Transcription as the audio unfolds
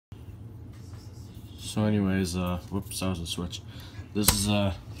So anyways, whoops, that was a switch. This is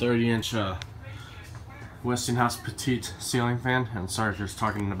a 30-inch Westinghouse Petite ceiling fan, and sorry if you're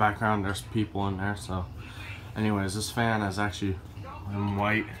talking in the background, there's people in there. So anyways, this fan is actually in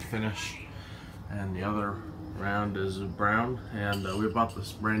white finish, and the other round is brown, and we bought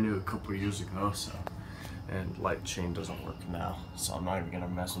this brand new a couple years ago, so, and light chain doesn't work now, so I'm not even gonna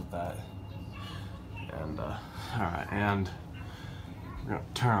mess with that. And alright, and I'm gonna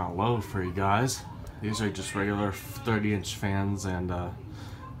turn on low for you guys. These are just regular 30-inch fans, and they're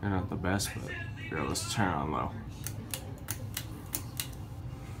not the best, but here, let's turn on low.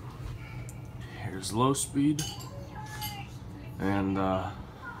 Here's low speed, and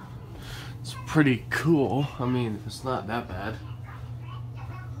it's pretty cool. I mean, it's not that bad.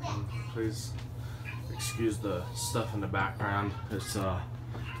 Please excuse the stuff in the background. It's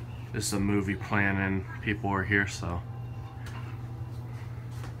a movie playing and people are here, so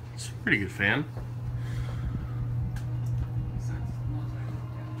it's a pretty good fan.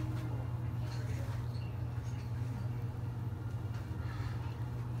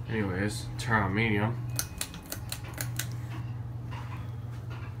 Anyways, turn on medium,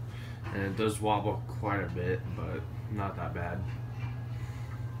 and it does wobble quite a bit, but not that bad.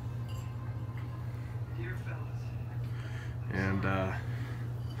 And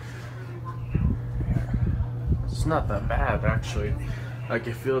it's not that bad actually. I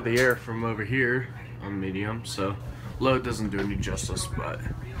can feel the air from over here on medium, so low doesn't do any justice, but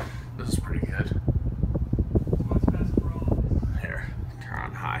this is pretty good. Here, turn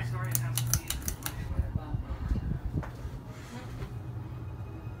on high.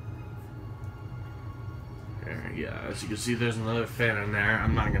 There, yeah, as you can see, there's another fan in there.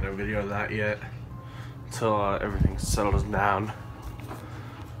 I'm not gonna video that yet until everything settles down.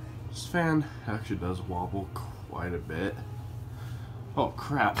 This fan actually does wobble quite a bit. Oh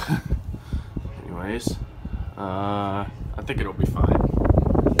crap. Anyways, I think it'll be fine.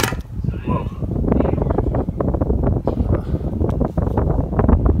 Whoa.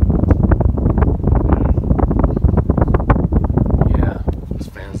 Yeah, this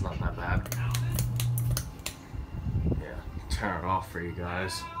fan's not that bad. Yeah, turn it off for you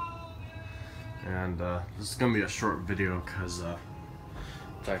guys. And this is gonna be a short video because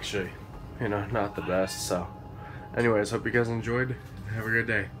it's actually, not the best. So anyways, hope you guys enjoyed. Have a good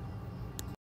day.